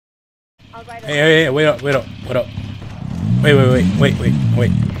Hey, wait up. Wait.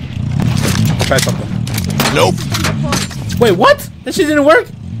 Try something. Nope. Wait, what? That shit didn't work?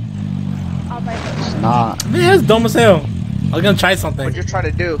 It's not. Man, that's dumb as hell. I was gonna try something. What'd you try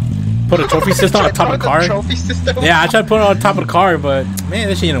to do? Put a trophy system on top of the car. Trophy system? Yeah, I tried to put it on top of the car, but man,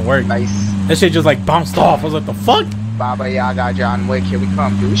 that shit didn't work. Nice. That shit just like bounced off. I was like, the fuck? Baba Yaga, John Wick, here we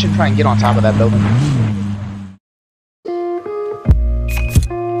come, dude. We should try and get on top of that building.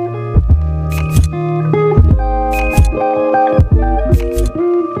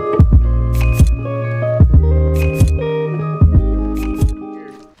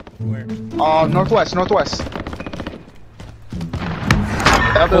 Where? Northwest.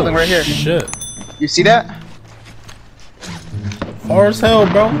 That building right here. Shit. You see that? Far as hell,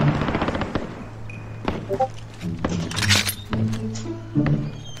 bro.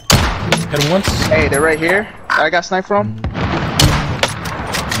 Hit him once. Hey, they're right here. I got sniped from.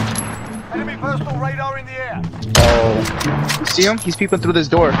 Enemy personal radar in the air. Oh. You see him? He's peeping through this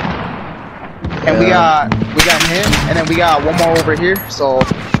door. And we got him, and then we got one more over here. So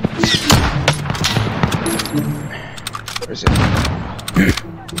where is it?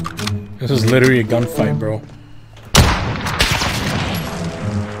 This is literally a gunfight, bro.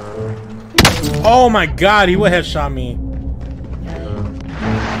 Oh my god, he would have shot me.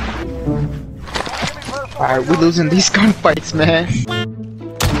 Alright, we're losing these gunfights, man.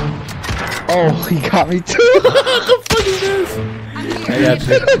 Oh, he got me too. What the fuck is this? I got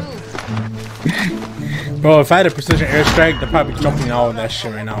you. Bro, if I had a precision airstrike, they're probably jumping all of that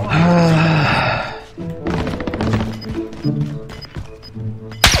shit right now.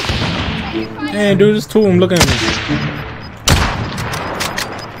 Man, dude, there's two of them looking at me.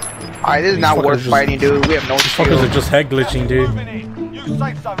 Alright, this is not worth fighting, dude. We have no These fuckers are just head glitching, dude. New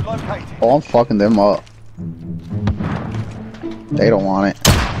safe zone located. Oh, I'm fucking them up. They don't want it.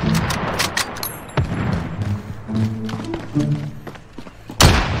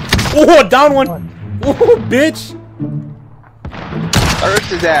 Oh, down one! Oh, bitch!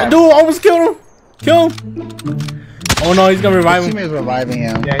 Earth is that. Dude, almost killed him! Kill him! Oh no, he's gonna revive His him. teammate's reviving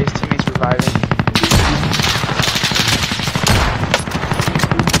him. Yeah, his teammate's reviving.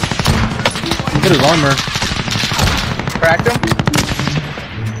 Hit his armor. Cracked him.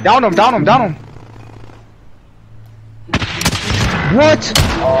 Down him. What?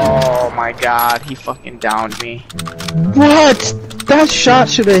 Oh my god, he fucking downed me. What? That shot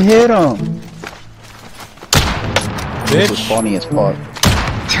should have hit him. This was Bitch. funny as fuck.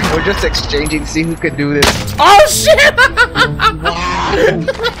 We're just exchanging to see who could do this. Oh shit!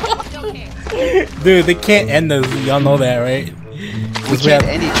 Dude, they can't end this. Y'all know that, right? We can't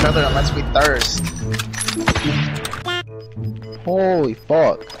end each other unless we thirst. Holy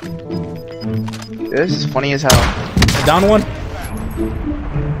fuck. This is funny as hell. Down one.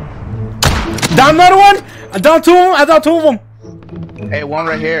 Down another one! I down two of them. I down two of them. Hey, one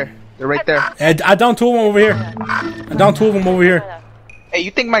right here. They're right there. I down two of them over here. I down two of them over here. Hey,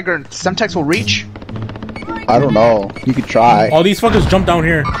 you think my Semtex will reach? I don't know. You could try. All these fuckers jump down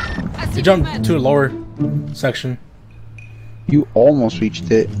here. They jump to the lower section. You almost reached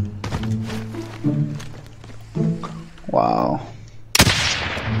it. Wow.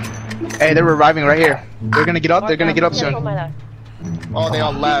 Hey, they're reviving right here. They're gonna get up. They're gonna get up soon. Oh, they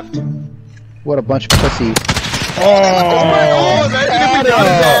all left. What a bunch of pussies. Oh,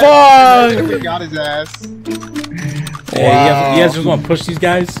 Fuck! he got his ass. Hey, you guys just want to push these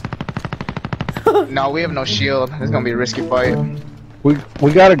guys? No, we have no shield. This is gonna be a risky fight. We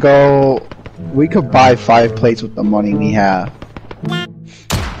gotta go. We could buy 5 plates with the money we have.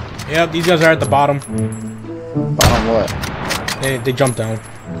 Yep, these guys are at the bottom. Bottom what? They jumped down.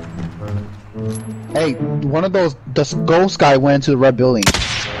 Hey, one of those, the ghost guy went into the red building.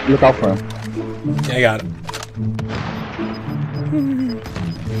 Look out for him. Yeah, I got it.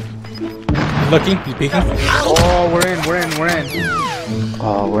 Looking, he's peeking. Oh, we're in.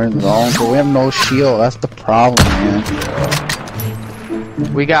 Oh, we're in the zone, but we have no shield. That's the problem, man.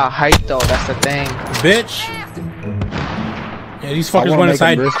 We got height though. That's the thing. Bitch. Yeah, these fuckers wanna went make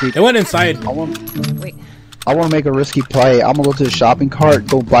inside. them risky. They went inside. I want to make a risky play. I'm gonna go to the shopping cart,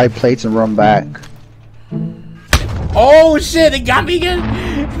 go buy plates, and run back. Oh shit, they got me again.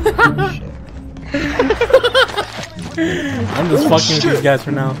 I'm just fucking with these guys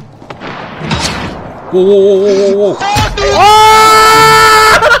for now. Whoa.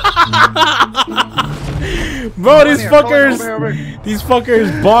 Bro, these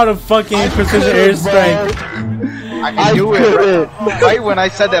fuckers bought a fucking precision airstrike. I knew it. Right when I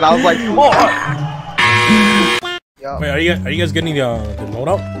said that, I was like, come on. Wait, are you guys getting the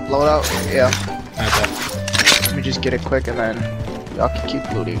loadout? Loadout? Yeah. Okay. Let me just get it quick and then y'all can keep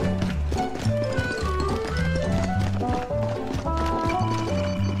looting.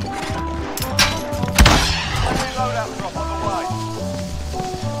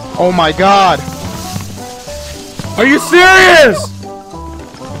 Oh my god. Are you serious?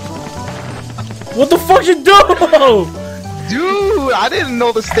 What the fuck you do? Dude, I didn't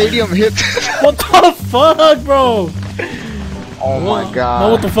know the stadium hit. What the fuck, bro? Oh my god. Now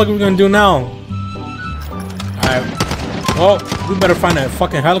what the fuck are we gonna do now? Alright. Well, we better find a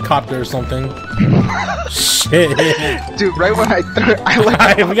fucking helicopter or something. Shit. Dude, right when I threw it, I like.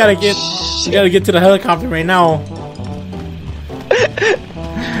 Alright, we gotta get to the helicopter right now.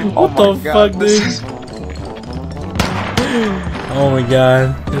 What the fuck, dude? Oh my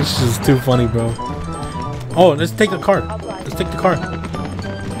god, this is too funny, bro. Oh, let's take the car. Let's take the car.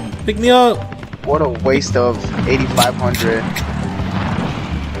 Pick me up. What a waste of 8,500.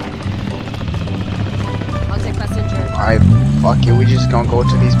 I'll take passenger. Alright, fuck it. We just gonna go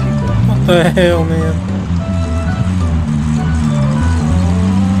to these people. What the hell, man?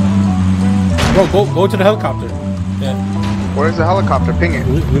 Bro, go to the helicopter. Yeah. Where's the helicopter? Ping it.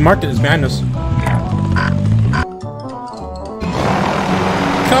 We marked it. It's behind us.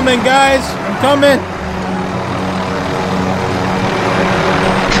 Coming, guys. I'm coming.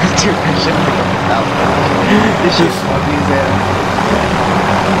 Dude, I should pick up this shit's funny as hell.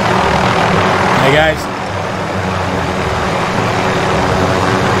 Hey, guys.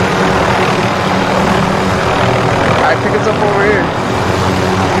 Alright, pick us up over here.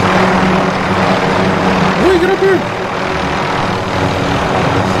 Wait, get up here.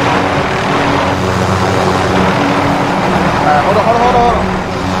 Alright, hold on.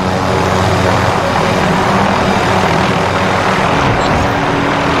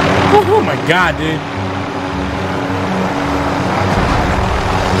 Oh my god, dude.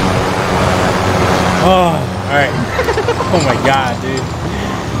 Oh, alright. Oh my god, dude.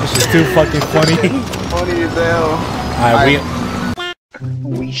 This is too fucking funny. Funny as hell. Alright,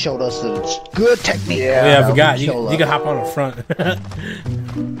 We showed us a good technique. I forgot. You can hop on the front.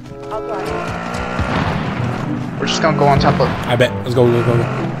 We're just gonna go on top of. I bet. Let's go.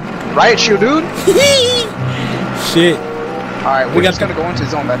 Riot shield, dude. Shit. Alright, we're just gonna go into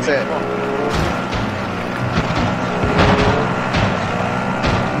zone. That's it.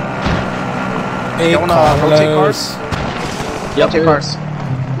 Hey, You wanna rotate cars? Yep. Rotate cars.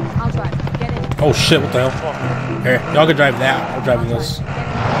 I'll drive. Get in. Oh shit! What the hell? Here, y'all can drive that. I'm driving this.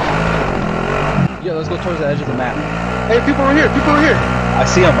 Yeah, let's go towards the edge of the map. Hey, people are here. I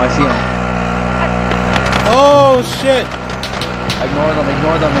see him. Oh shit! Ignore them.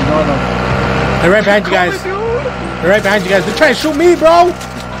 They're right behind you guys. They're right behind you guys. They're trying to shoot me, bro.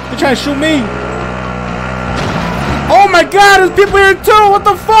 They're trying to shoot me. Oh my god! There's people here too. What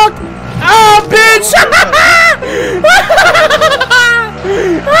the fuck? Oh, bitch!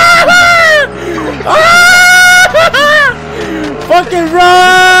 Fucking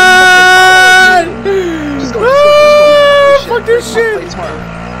run! Just go. Fuck this shit! This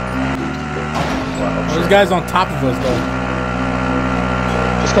guy's on top of us, though.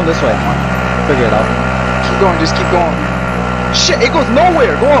 Just come this way. Figure it out. Keep going. Just keep going. Shit, it goes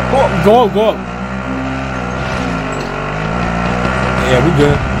nowhere. Go up. Go up. Yeah, we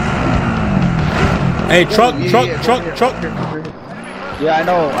good. Hey, truck. Yeah, I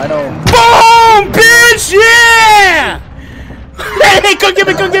know. Boom, bitch! Yeah! Hey, come get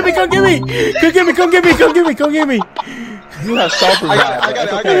me! You have sharper I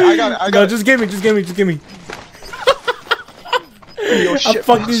got it. No, just give me. Yo, I shit.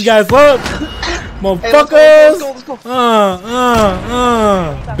 fucked these guys up, motherfuckers. Let's go.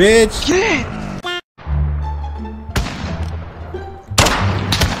 Bitch. Get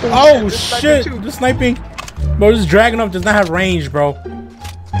Oh shit! The sniping, bro. This Dragunov does not have range, bro.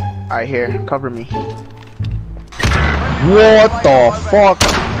 Alright, here, cover me. What the fuck?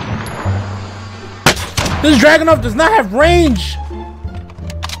 This Dragunov does not have range.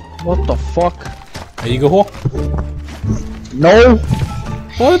 What the fuck? There you go. No.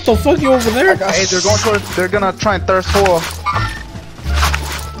 What the fuck? You over there? Hey, they're gonna try and thirst hole.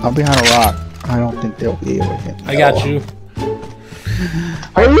 I'm behind a rock. I don't think they'll be able to hit me. I got you.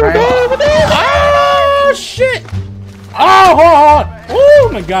 Are you over there? Oh shit! Oh, oh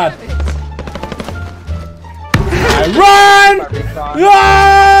my god! Run!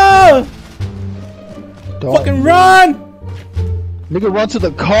 No! Don't Fucking run! Nigga, run to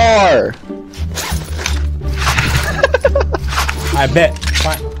the car. I bet.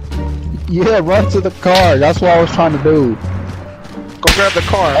 Fine. Yeah, run to the car. That's what I was trying to do. Go grab the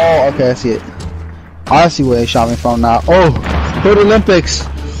car. Oh, okay, I see it. I see where they shot me from now. Oh, Hood Olympics.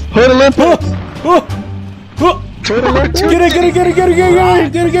 Hood Olympics. Oh, oh. Hood Olympics. Get it!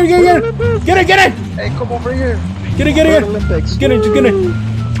 Hey, come over here. Get it! Hood Olympics. Get it!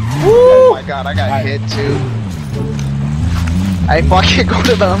 Oh my god, I got hit too. I fucking go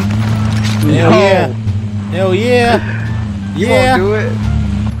to them. Hell yeah. Hell yeah. You Yeah. won't do it.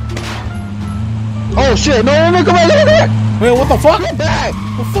 Oh shit! No, come on, look at Wait, what the fuck? Get back!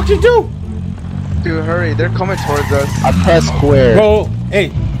 What the fuck you do? Dude, hurry. They're coming towards us. I press square. Bro,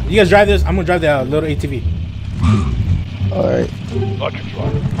 hey, you guys drive this. I'm gonna drive the little ATV. Alright. I can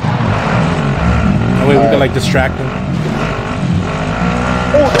drive. That way we can like distract them.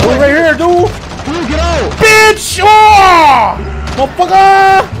 Oh, Oh, right here, dude! dude, get out! Bitch! Oh!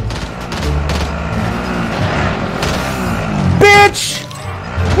 Motherfucker! Bitch!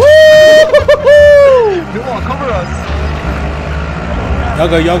 Woo! Come on, cover us. Y'all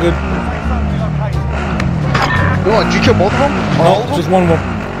good, y'all good. Come on, did you kill both of them? Or all of No, them? just one of them.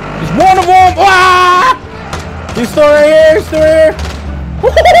 Just one of them! Ah! He's still right here, he's still right here.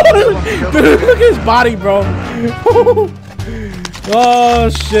 Dude, look at his body, bro. Oh,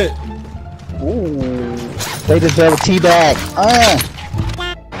 shit. Ooh. They deserve a teabag.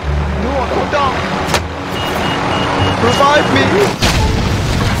 No, come down. Revive me.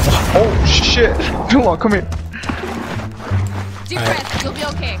 Oh, shit. Come on, come here. Deep breath. You'll be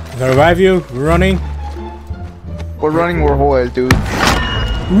okay. Gonna revive you. We're running. We're running, we're whole, dude.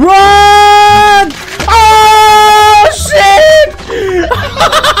 Run! Oh, shit!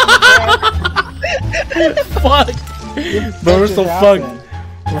 Fuck. Bro, we're so fucked.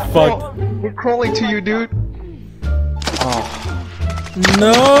 We're fucked. We're crawling to you, dude.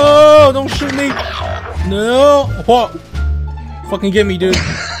 No, don't shoot me. No. What? Fucking get me, dude.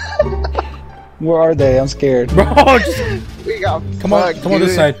 Where are they? I'm scared. Bro, just We got come on, fucked, come on this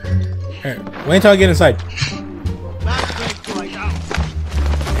dude. side. Here, wait until I get inside.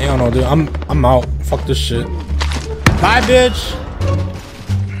 Hell no, dude. I'm out. Fuck this shit. Bye, bitch.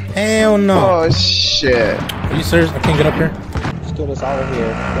 Hell no. Oh, shit. Are you serious? I can't get up here. Just get us out of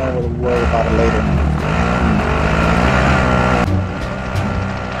here. Don't really worry about it later.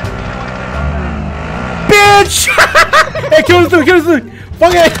 Bitch! Hey, kill this dude, kill this dude!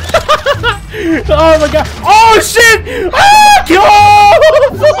 Fuck it! Oh my god! Oh shit! Ah! Kill!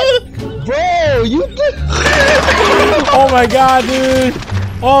 Bro, you did. Oh my god, dude!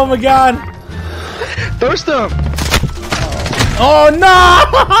 Oh my god! Thirst them. Oh no!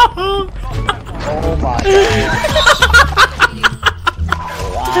 Oh my god.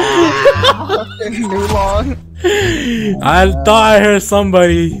 New long. I thought I heard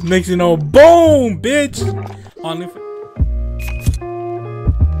somebody makes you know, boom, bitch! On